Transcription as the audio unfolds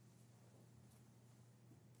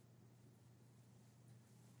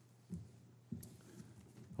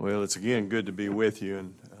Well, it's again good to be with you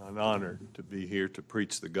and an honor to be here to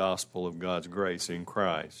preach the gospel of God's grace in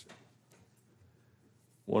Christ.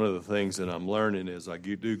 One of the things that I'm learning as I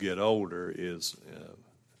do get older is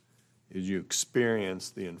you experience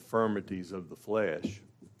the infirmities of the flesh,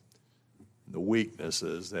 the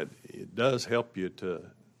weaknesses, that it does help you to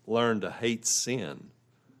learn to hate sin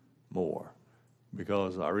more,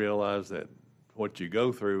 because I realize that what you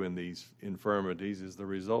go through in these infirmities is the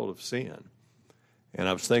result of sin. And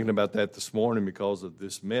I was thinking about that this morning because of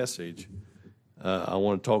this message. I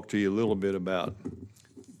want to talk to you a little bit about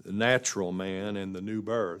the natural man and the new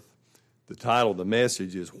birth. The title of the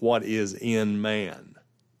message is, What is in Man?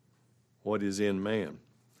 What is in man?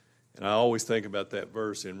 And I always think about that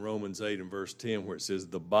verse in Romans 8 and verse 10 where it says,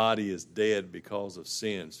 the body is dead because of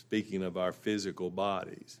sin, speaking of our physical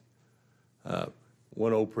bodies.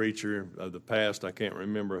 One old preacher of the past, I can't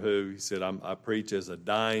remember who, he said, I preach as a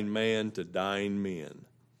dying man to dying men.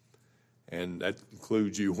 And that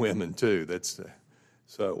includes you women too. That's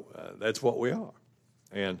what we are.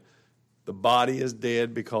 And the body is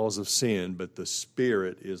dead because of sin, but the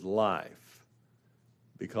spirit is life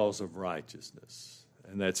because of righteousness.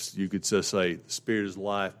 And that's, you could just say, the spirit is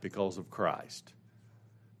life because of Christ,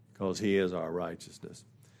 because he is our righteousness.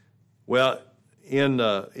 Well,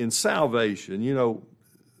 in salvation, you know,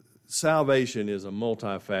 salvation is a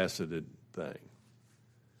multifaceted thing.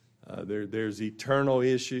 There's eternal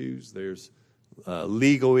issues, there's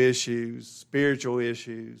legal issues, spiritual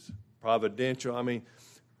issues, providential. I mean,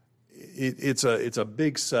 it's a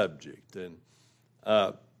big subject. And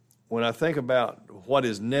when I think about what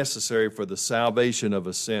is necessary for the salvation of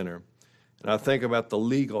a sinner, and I think about the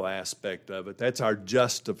legal aspect of it, that's our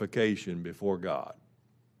justification before God.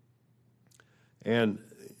 And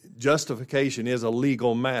justification is a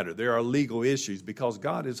legal matter. There are legal issues because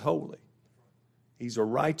God is holy. He's a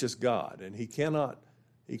righteous God, and he cannot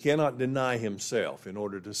deny himself in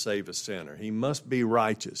order to save a sinner. He must be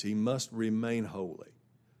righteous. He must remain holy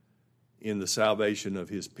in the salvation of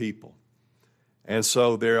his people. And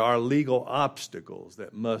so there are legal obstacles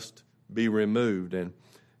that must be removed, and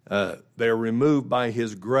they're removed by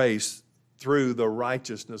his grace through the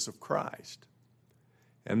righteousness of Christ.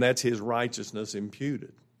 And that's his righteousness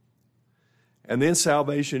imputed. And then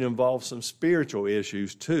salvation involves some spiritual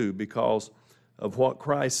issues too, because of what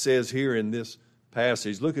Christ says here in this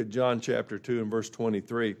passage. Look at John chapter 2 and verse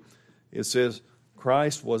 23. It says,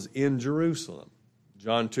 Christ was in Jerusalem,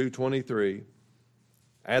 John 2:23,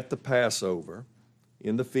 at the Passover,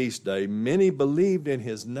 in the feast day. Many believed in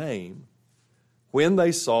his name when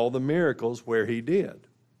they saw the miracles which he did.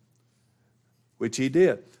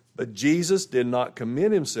 But Jesus did not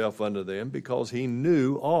commit himself unto them, because he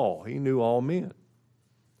knew all men,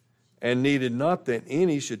 and needed not that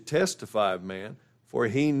any should testify of man, for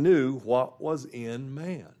he knew what was in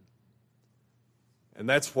man. And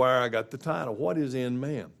that's where I got the title, What is in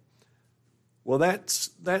Man? Well,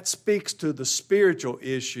 that speaks to the spiritual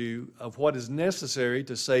issue of what is necessary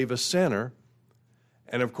to save a sinner.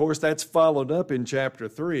 And of course, that's followed up in chapter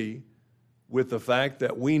 3 with the fact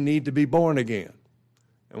that we need to be born again.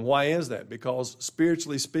 And why is that? Because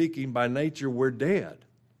spiritually speaking, by nature, we're dead.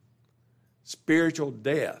 Spiritual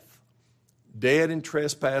death. Dead in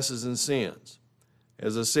trespasses and sins.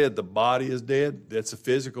 As I said, the body is dead. That's a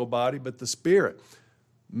physical body, but the spirit.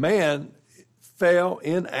 Man fell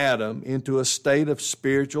in Adam into a state of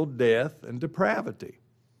spiritual death and depravity.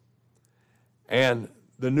 And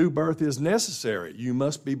the new birth is necessary. You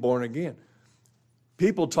must be born again.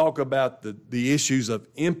 People talk about the issues of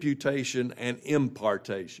imputation and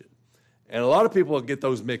impartation. And a lot of people get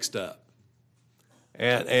those mixed up.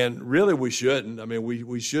 And really we shouldn't. I mean,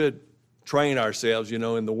 we should train ourselves,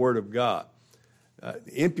 in the Word of God.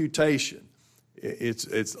 Imputation,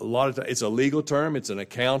 it's a lot of it's a legal term. It's an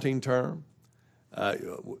accounting term.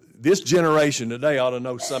 This generation today ought to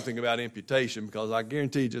know something about imputation, because I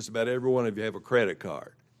guarantee just about every one of you have a credit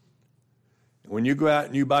card. When you go out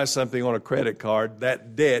and you buy something on a credit card,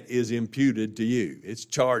 that debt is imputed to you. It's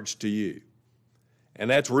charged to you. And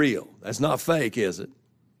that's real. That's not fake, is it?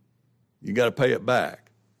 You got to pay it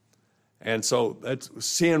back. And so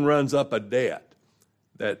sin runs up a debt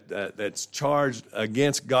that's charged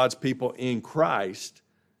against God's people in Christ.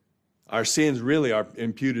 Our sins really are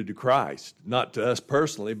imputed to Christ, not to us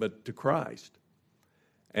personally, but to Christ.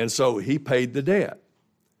 And so he paid the debt.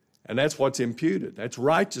 And that's what's imputed. That's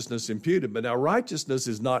righteousness imputed. But now righteousness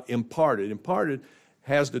is not imparted. Imparted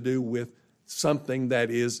has to do with something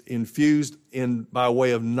that is infused in by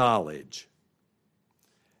way of knowledge.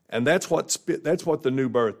 And that's what the new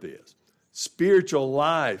birth is. Spiritual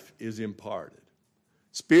life is imparted.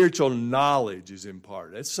 Spiritual knowledge is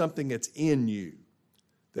imparted. That's something that's in you.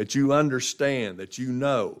 that you understand, that you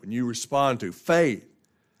know, and you respond to, faith,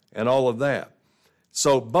 and all of that.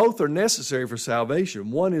 So both are necessary for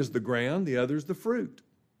salvation. One is the ground, the other is the fruit.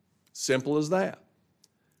 Simple as that.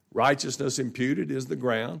 Righteousness imputed is the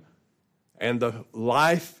ground, and the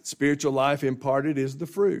life, spiritual life imparted is the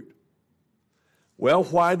fruit. Well,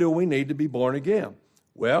 why do we need to be born again?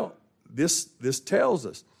 Well, this tells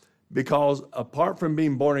us, because apart from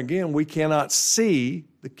being born again, we cannot see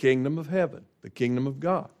the kingdom of heaven, the kingdom of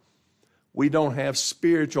God. We don't have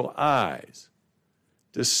spiritual eyes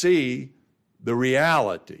to see the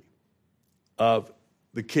reality of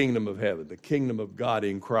the kingdom of heaven, the kingdom of God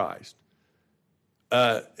in Christ.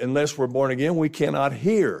 Unless we're born again, we cannot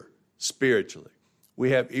hear spiritually.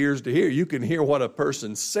 We have ears to hear. You can hear what a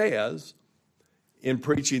person says in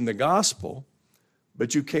preaching the gospel,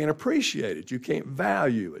 but you can't appreciate it. You can't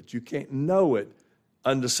value it. You can't know it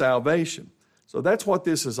unto salvation. So that's what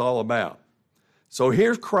this is all about. So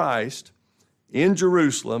here's Christ in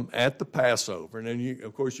Jerusalem at the Passover. And then,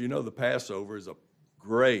 of course, you know the Passover is a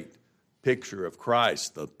great picture of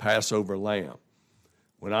Christ, the Passover lamb.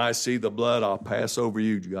 When I see the blood, I'll pass over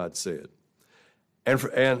you, God said.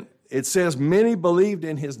 And it says, many believed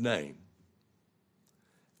in his name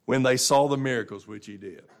when they saw the miracles which he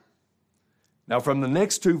did. Now, from the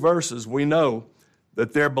next two verses, we know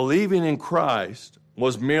that their believing in Christ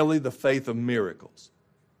was merely the faith of miracles.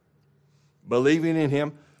 Believing in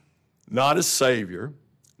him, not as Savior,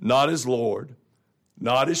 not as Lord,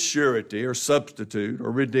 not as surety or substitute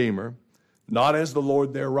or Redeemer, not as the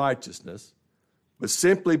Lord their righteousness, but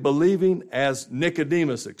simply believing as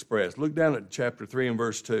Nicodemus expressed. Look down at chapter 3 and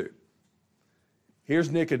verse 2.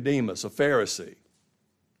 Here's Nicodemus, a Pharisee.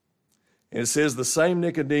 And it says, the same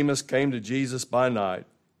Nicodemus came to Jesus by night,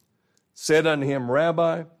 said unto him,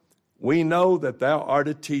 Rabbi, we know that thou art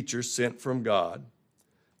a teacher sent from God,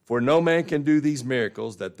 for no man can do these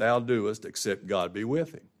miracles that thou doest except God be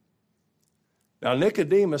with him. Now,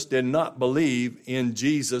 Nicodemus did not believe in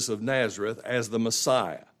Jesus of Nazareth as the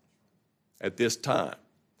Messiah at this time,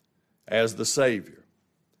 as the Savior.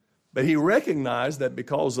 But he recognized that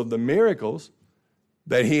because of the miracles,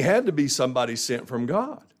 that he had to be somebody sent from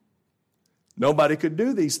God. Nobody could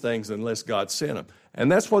do these things unless God sent them.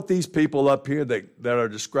 And that's what these people up here that are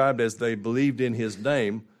described as they believed in his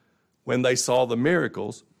name when they saw the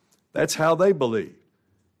miracles, that's how they believed.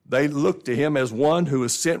 They looked to him as one who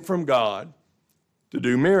was sent from God to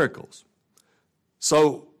do miracles.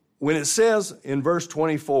 So when it says in verse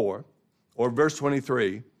 24 or verse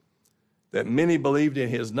 23 that many believed in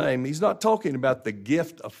his name, he's not talking about the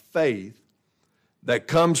gift of faith that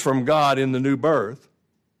comes from God in the new birth,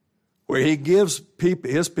 where he gives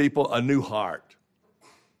his people a new heart,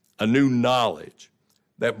 a new knowledge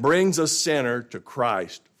that brings a sinner to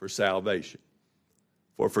Christ for salvation,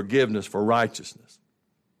 for forgiveness, for righteousness.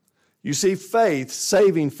 You see, faith,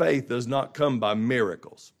 saving faith, does not come by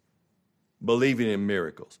miracles, believing in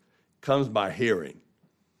miracles. It comes by hearing,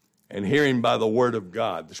 and hearing by the word of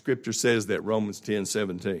God. The scripture says that, Romans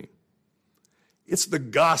 10:17. It's the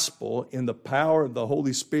gospel in the power of the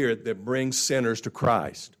Holy Spirit that brings sinners to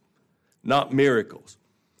Christ, not miracles.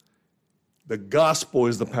 The gospel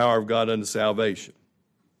is the power of God unto salvation.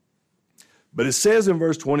 But it says in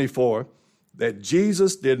verse 24 that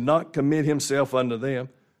Jesus did not commit himself unto them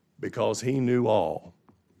because he knew all.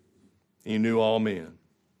 He knew all men.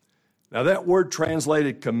 Now that word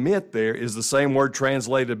translated commit there is the same word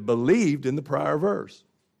translated believed in the prior verse.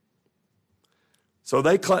 So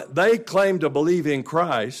they claim to believe in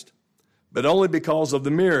Christ, but only because of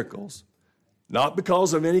the miracles, not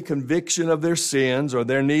because of any conviction of their sins or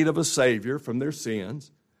their need of a Savior from their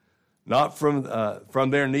sins, not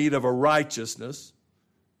from their need of a righteousness,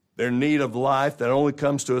 their need of life that only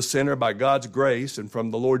comes to a sinner by God's grace and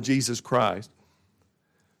from the Lord Jesus Christ.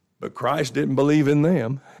 But Christ didn't believe in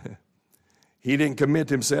them. He didn't commit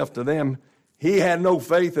himself to them. He had no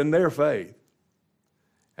faith in their faith.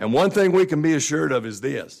 And one thing we can be assured of is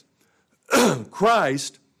this.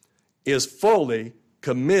 Christ is fully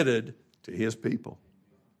committed to his people.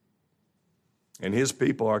 And his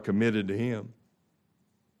people are committed to him.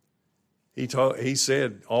 He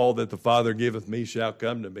said, all that the Father giveth me shall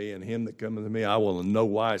come to me, and him that cometh to me I will in no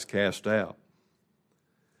wise cast out.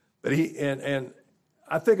 But and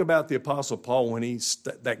I think about the Apostle Paul when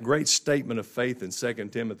that great statement of faith in 2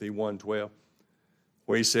 Timothy 1:12,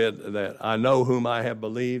 where he said that I know whom I have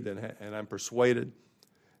believed, and I'm persuaded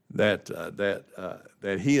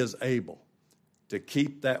that he is able to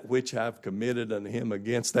keep that which I've committed unto him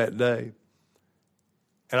against that day.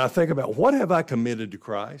 And I think about, what have I committed to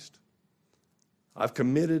Christ? I've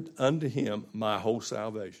committed unto him my whole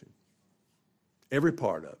salvation. Every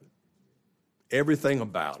part of it. everything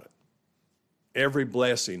about it, every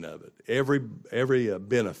blessing of it, every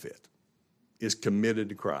benefit is committed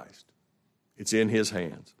to Christ. It's in his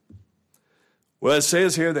hands. Well, it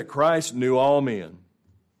says here that Christ knew all men.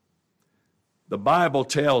 The Bible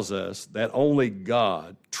tells us that only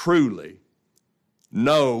God truly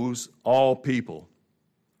knows all people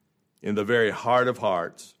in the very heart of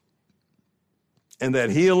hearts, and that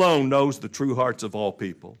he alone knows the true hearts of all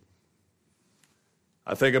people.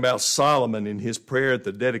 I think about Solomon in his prayer at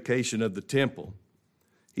the dedication of the temple.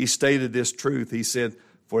 He stated this truth. He said,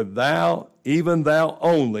 "For thou, even thou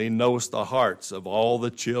only, knowest the hearts of all the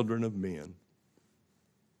children of men."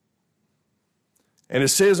 And it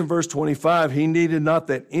says in verse 25, he needed not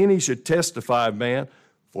that any should testify of man,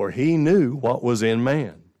 for he knew what was in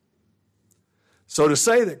man. So to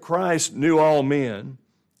say that Christ knew all men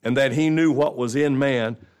and that he knew what was in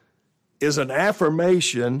man is an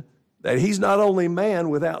affirmation that he's not only man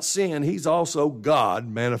without sin, he's also God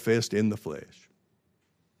manifest in the flesh.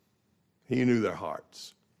 He knew their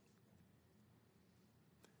hearts.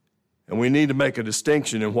 And we need to make a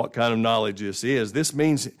distinction in what kind of knowledge this is. This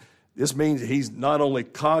means he's not only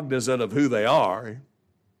cognizant of who they are,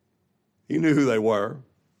 he knew who they were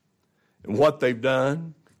and what they've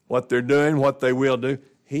done, what they're doing, what they will do.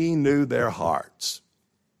 He knew their hearts.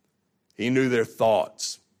 He knew their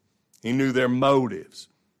thoughts. He knew their motives.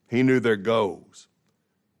 He knew their goals.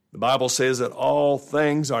 The Bible says that all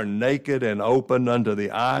things are naked and open unto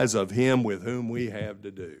the eyes of him with whom we have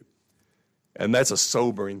to do. And that's a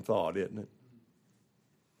sobering thought, isn't it?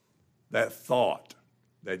 That thought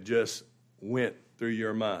that just went through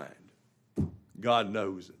your mind. God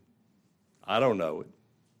knows it. I don't know it.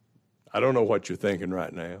 I don't know what you're thinking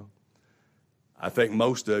right now. I think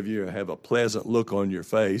most of you have a pleasant look on your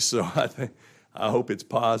face, so I hope it's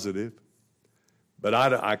positive. But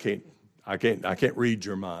I can't read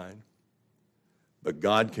your mind. But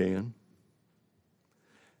God can.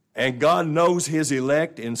 And God knows his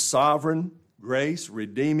elect in sovereign grace,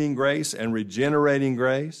 redeeming grace, and regenerating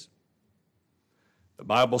grace. The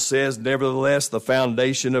Bible says, "Nevertheless, the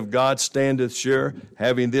foundation of God standeth sure,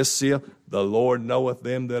 having this seal, the Lord knoweth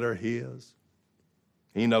them that are his."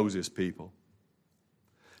 He knows his people.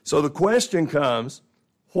 So the question comes,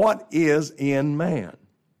 what is in man?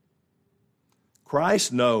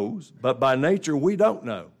 Christ knows, but by nature we don't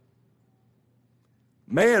know.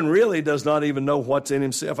 Man really does not even know what's in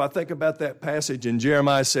himself. I think about that passage in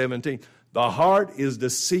Jeremiah 17. The heart is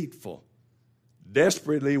deceitful,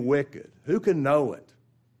 desperately wicked. Who can know it?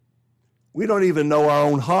 We don't even know our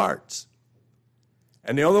own hearts.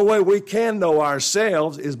 And the only way we can know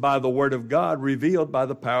ourselves is by the Word of God revealed by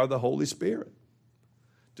the power of the Holy Spirit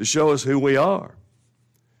to show us who we are.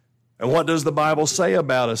 And what does the Bible say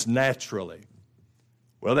about us naturally?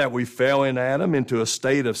 Well, that we fell in Adam into a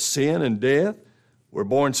state of sin and death. We're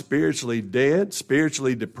born spiritually dead,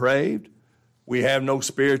 spiritually depraved. We have no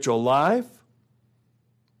spiritual life.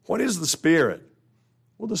 What is the Spirit?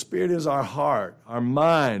 Well, the Spirit is our heart, our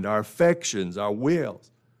mind, our affections, our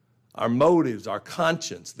wills, our motives, our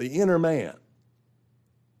conscience, the inner man,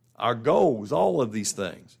 our goals, all of these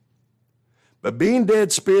things. But being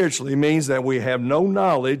dead spiritually means that we have no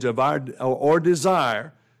knowledge of or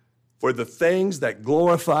desire for the things that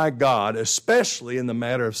glorify God, especially in the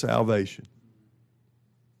matter of salvation.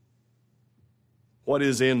 What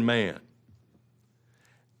is in man?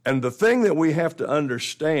 And the thing that we have to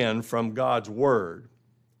understand from God's Word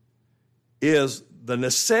is the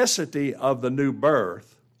necessity of the new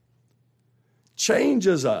birth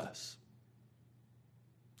changes us.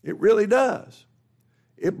 It really does.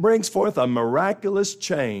 It brings forth a miraculous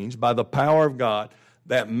change by the power of God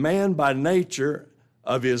that man by nature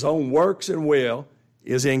of his own works and will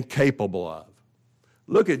is incapable of.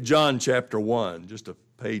 Look at John chapter 1, just a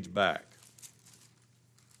page back.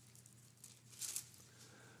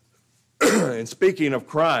 And speaking of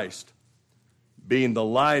Christ being the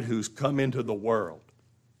light who's come into the world,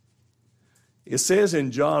 it says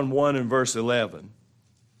in John 1 and verse 11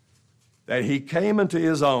 that he came unto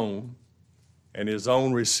his own, and his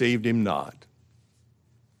own received him not.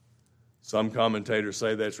 Some commentators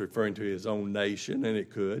say that's referring to his own nation, and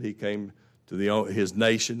it could. He came to his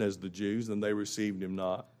nation as the Jews, and they received him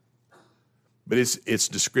not. But it's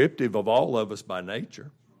descriptive of all of us by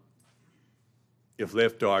nature. If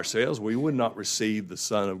left to ourselves, we would not receive the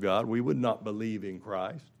Son of God. We would not believe in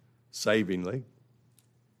Christ savingly.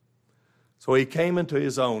 So he came into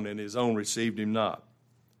his own, and his own received him not.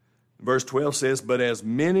 Verse 12 says, "But as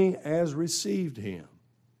many as received him."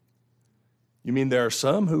 You mean there are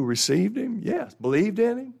some who received him? Yes. Believed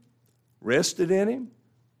in him, rested in him,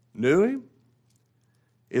 knew him.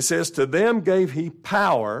 It says, "To them gave he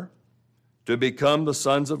power to become the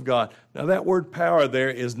sons of God. Now that word power there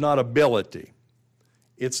is not ability.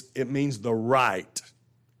 It means the right,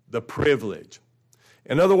 the privilege.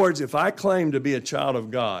 In other words, if I claim to be a child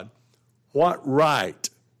of God, what right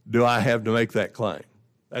do I have to make that claim?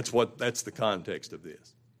 That's the context of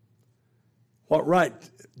this. What right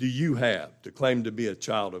do you have to claim to be a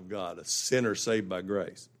child of God, a sinner saved by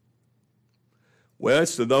grace? Well,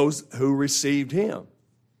 it's to those who received him,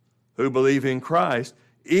 who believe in Christ,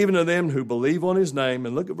 even to them who believe on his name.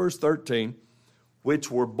 And look at verse 13, which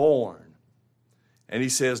were born. And he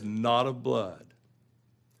says, not of blood.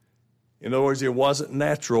 In other words, it wasn't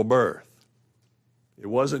natural birth. It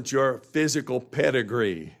wasn't your physical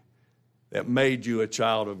pedigree that made you a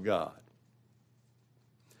child of God.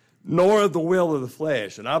 Nor of the will of the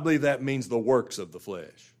flesh. And I believe that means the works of the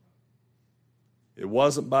flesh. It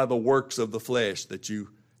wasn't by the works of the flesh that you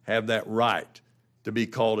have that right to be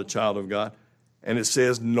called a child of God. And it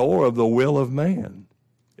says, nor of the will of man.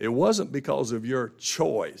 It wasn't because of your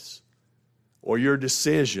choice or your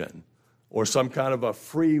decision or some kind of a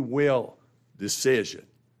free will decision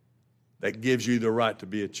that gives you the right to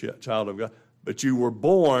be a child of God. But you were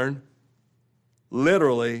born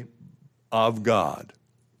literally of God,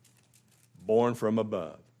 born from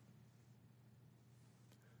above.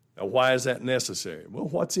 Now, why is that necessary? Well,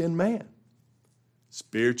 what's in man?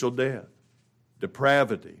 Spiritual death,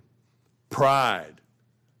 depravity, pride,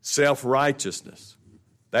 self-righteousness.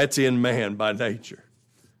 That's in man by nature.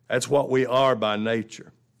 That's what we are by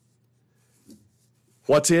nature.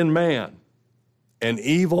 What's in man? An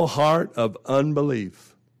evil heart of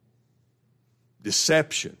unbelief,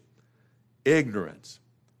 deception, ignorance.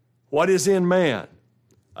 What is in man?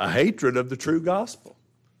 A hatred of the true gospel.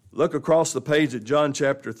 Look across the page at John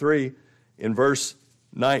chapter 3 in verse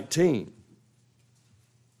 19.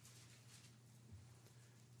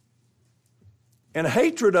 And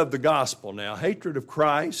hatred of the gospel now, hatred of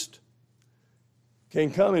Christ,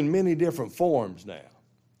 can come in many different forms now.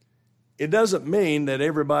 It doesn't mean that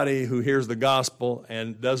everybody who hears the gospel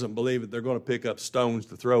and doesn't believe it, they're going to pick up stones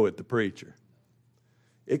to throw at the preacher.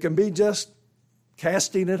 It can be just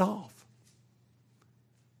casting it off,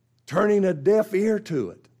 turning a deaf ear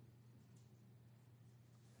to it.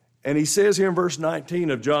 And he says here in verse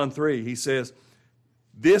 19 of John 3, he says,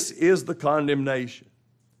 this is the condemnation,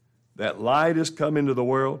 that light has come into the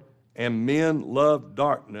world, and men love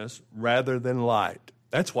darkness rather than light.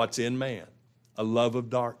 That's what's in man, a love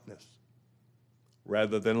of darkness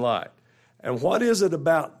rather than light. And what is it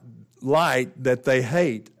about light that they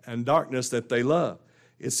hate and darkness that they love?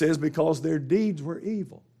 It says because their deeds were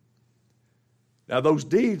evil. Now those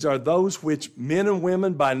deeds are those which men and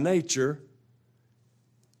women by nature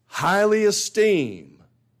highly esteem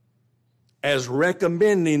as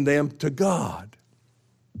recommending them to God.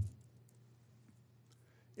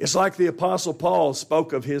 It's like the Apostle Paul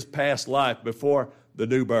spoke of his past life before the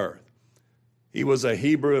new birth. He was a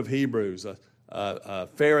Hebrew of Hebrews, a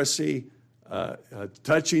Pharisee,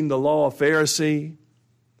 touching the law of Pharisee,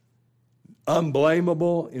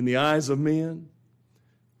 unblameable in the eyes of men,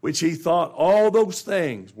 which he thought all those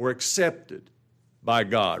things were accepted by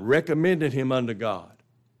God, recommended him unto God.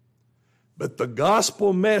 But the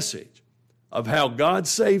gospel message of how God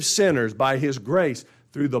saves sinners by his grace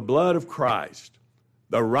through the blood of Christ,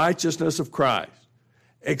 the righteousness of Christ,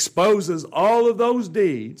 exposes all of those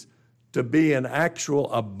deeds to be an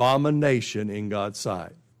actual abomination in God's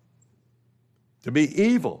sight, to be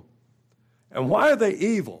evil. And why are they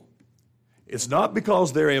evil? It's not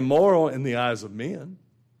because they're immoral in the eyes of men.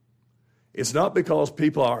 It's not because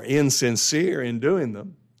people are insincere in doing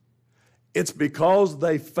them. It's because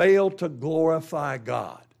they fail to glorify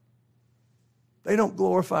God. They don't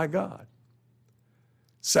glorify God.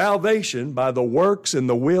 Salvation by the works and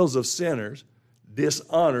the wills of sinners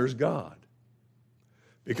dishonors God.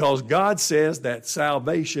 Because God says that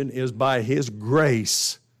salvation is by his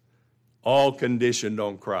grace, all conditioned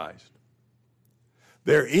on Christ.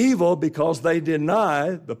 They're evil because they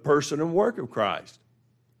deny the person and work of Christ.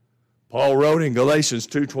 Paul wrote in Galatians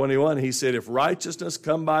 2:21, he said, if righteousness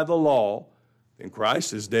come by the law, then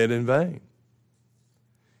Christ is dead in vain.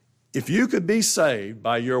 If you could be saved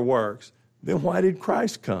by your works, then why did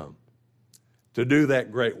Christ come? To do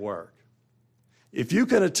that great work. If you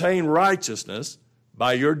can attain righteousness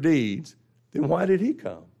by your deeds, then why did he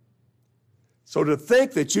come? So to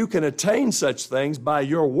think that you can attain such things by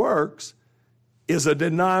your works is a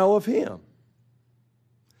denial of him.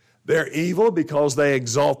 They're evil because they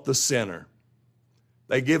exalt the sinner.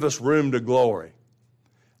 They give us room to glory.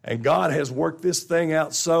 And God has worked this thing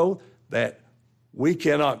out so that we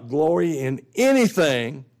cannot glory in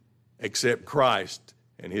anything except Christ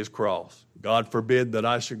and his cross. God forbid that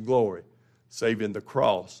I should glory, save in the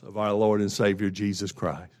cross of our Lord and Savior Jesus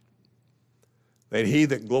Christ. That he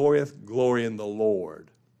that glorieth, glory in the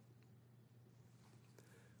Lord.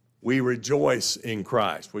 We rejoice in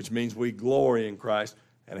Christ, which means we glory in Christ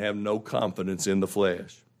and have no confidence in the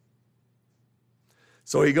flesh.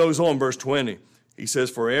 So he goes on, verse 20. He says,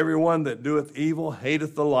 for everyone that doeth evil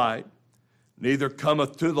hateth the light, neither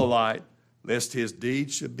cometh to the light, lest his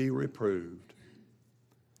deeds should be reproved.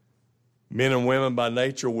 Men and women by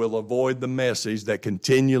nature will avoid the message that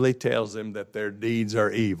continually tells them that their deeds are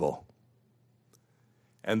evil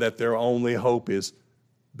and that their only hope is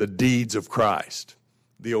the deeds of Christ,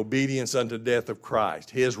 the obedience unto death of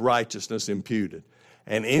Christ, his righteousness imputed.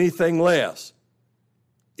 And anything less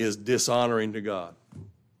is dishonoring to God.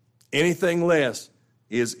 Anything less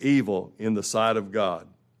is evil in the sight of God.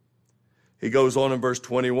 He goes on in verse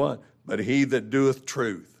 21, but he that doeth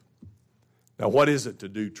truth. Now, what is it to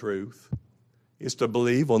do truth? It's to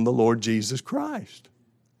believe on the Lord Jesus Christ.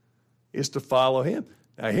 It's to follow him.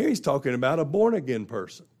 Now, here he's talking about a born-again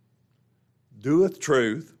person. Doeth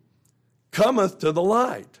truth, cometh to the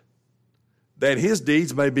light, that his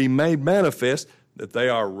deeds may be made manifest, that they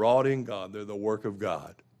are wrought in God. They're the work of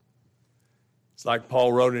God. It's like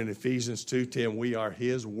Paul wrote in Ephesians 2:10, we are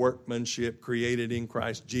his workmanship created in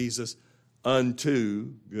Christ Jesus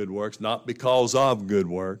unto good works, not because of good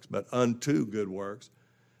works, but unto good works,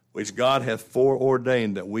 which God hath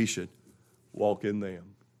foreordained that we should walk in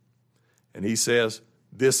them. And he says,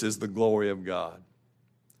 this is the glory of God.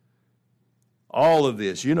 All of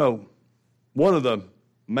this, one of the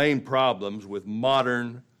main problems with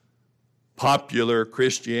modern popular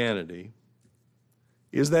Christianity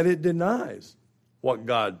is that it denies what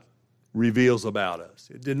God reveals about us.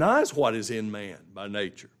 It denies what is in man by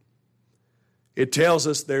nature. It tells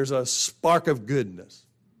us there's a spark of goodness,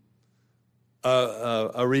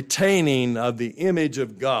 a retaining of the image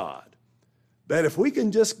of God, that if we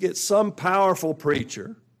can just get some powerful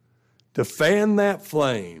preacher to fan that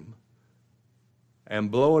flame and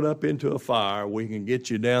blow it up into a fire, we can get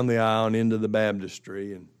you down the aisle and into the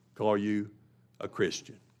baptistry and call you a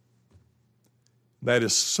Christian. That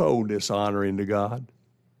is so dishonoring to God.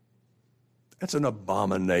 That's an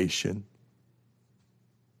abomination.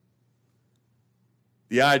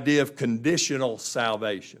 The idea of conditional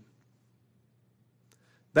salvation.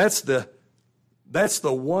 That's the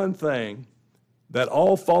one thing that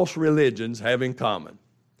all false religions have in common.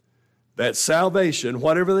 That salvation,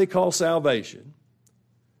 whatever they call salvation,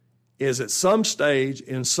 is at some stage,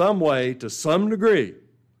 in some way, to some degree,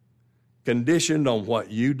 conditioned on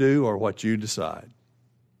what you do or what you decide.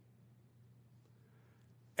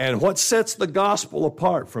 And what sets the gospel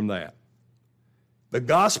apart from that? The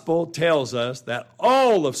gospel tells us that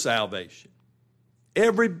all of salvation,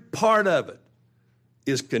 every part of it,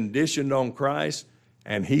 is conditioned on Christ,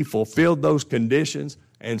 and he fulfilled those conditions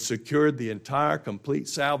and secured the entire complete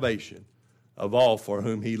salvation of all for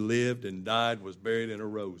whom he lived and died, was buried, and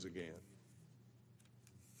arose again.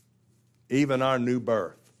 Even our new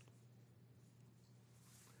birth.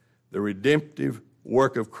 The redemptive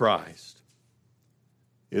work of Christ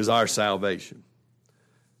is our salvation.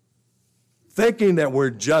 Thinking that we're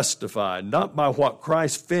justified, not by what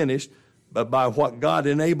Christ finished, but by what God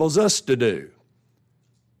enables us to do.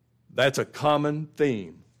 That's a common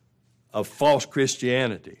theme of false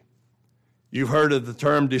Christianity. You've heard of the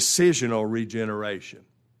term decisional regeneration.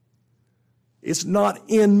 It's not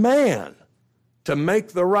in man to make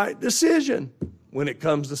the right decision when it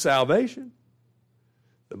comes to salvation.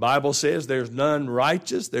 The Bible says there's none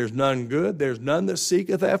righteous, there's none good, there's none that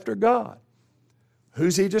seeketh after God.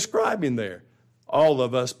 Who's he describing there? All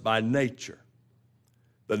of us by nature.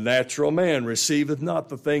 The natural man receiveth not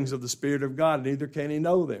the things of the Spirit of God, neither can he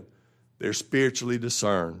know them. They're spiritually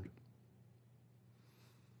discerned.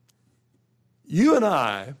 You and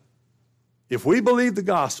I, if we believe the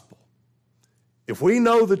gospel, if we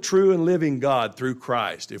know the true and living God through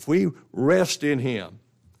Christ, if we rest in him,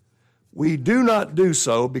 we do not do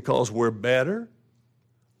so because we're better,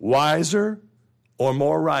 wiser, or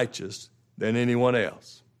more righteous than anyone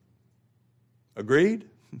else. Agreed?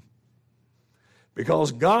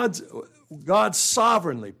 Because God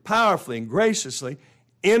sovereignly, powerfully, and graciously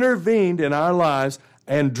intervened in our lives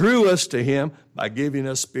and drew us to him by giving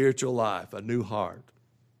us spiritual life, a new heart.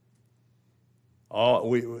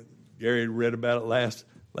 Gary read about it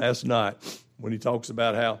last night when he talks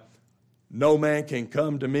about how no man can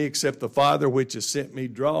come to me except the Father which has sent me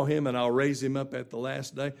draw him, and I'll raise him up at the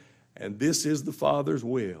last day. And this is the Father's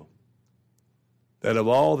will, that of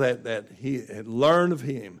all that he had learned of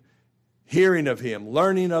him, hearing of him,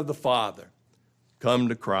 learning of the Father, come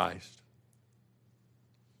to Christ.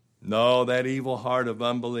 No, that evil heart of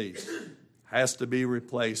unbelief has to be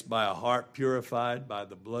replaced by a heart purified by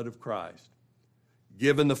the blood of Christ,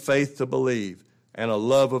 given the faith to believe, and a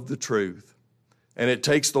love of the truth. And it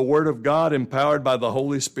takes the Word of God empowered by the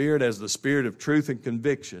Holy Spirit as the Spirit of truth and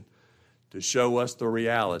conviction to show us the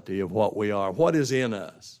reality of what we are, what is in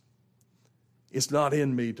us. It's not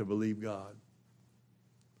in me to believe God.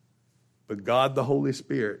 But God, the Holy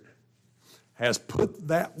Spirit, has put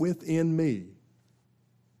that within me,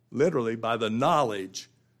 literally by the knowledge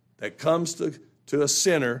that comes to a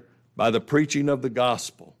sinner by the preaching of the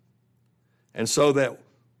gospel. And so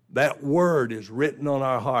that word is written on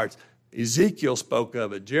our hearts. Ezekiel spoke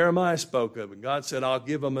of it. Jeremiah spoke of it. God said, I'll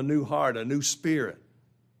give them a new heart, a new spirit.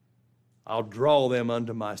 I'll draw them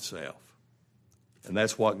unto myself. And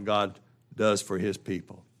that's what God does for his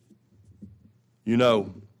people. You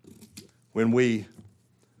know, when we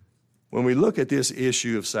look at this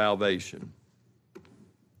issue of salvation,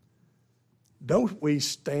 don't we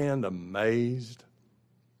stand amazed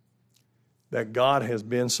that God has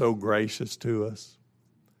been so gracious to us?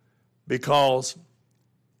 Because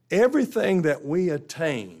everything that we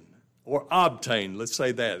attain or obtain, let's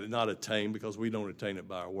say that, not attain because we don't attain it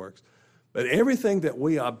by our works, but everything that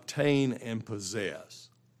we obtain and possess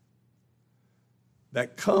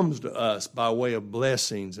that comes to us by way of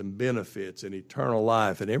blessings and benefits and eternal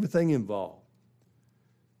life and everything involved,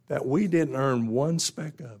 that we didn't earn one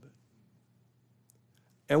speck of it.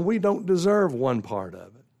 And we don't deserve one part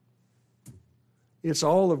of it. It's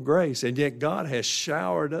all of grace, and yet God has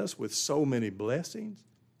showered us with so many blessings,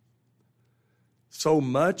 so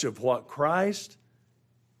much of what Christ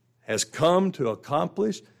has come to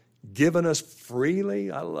accomplish, given us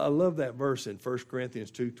freely. I love that verse in 1 Corinthians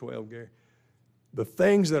 2:12, Gary. The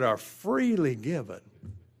things that are freely given.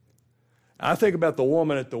 I think about the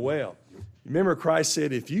woman at the well. Remember Christ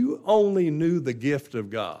said, if you only knew the gift of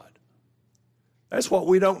God. That's what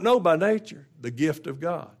we don't know by nature, the gift of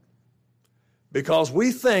God. Because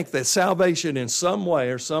we think that salvation in some way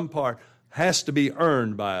or some part has to be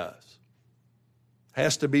earned by us,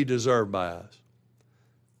 has to be deserved by us.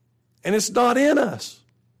 And it's not in us.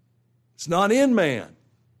 It's not in man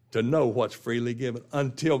to know what's freely given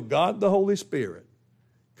until God the Holy Spirit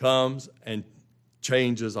comes and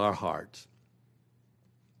changes our hearts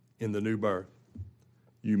in the new birth.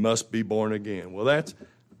 You must be born again. Well,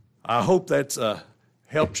 I hope that's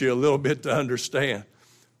helps you a little bit to understand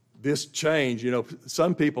this change. You know,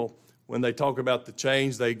 some people, when they talk about the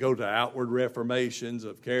change, they go to outward reformations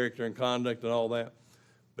of character and conduct and all that,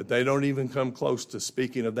 but they don't even come close to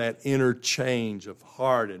speaking of that inner change of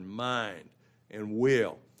heart and mind and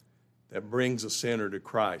will that brings a sinner to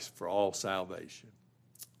Christ for all salvation.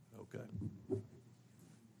 Okay.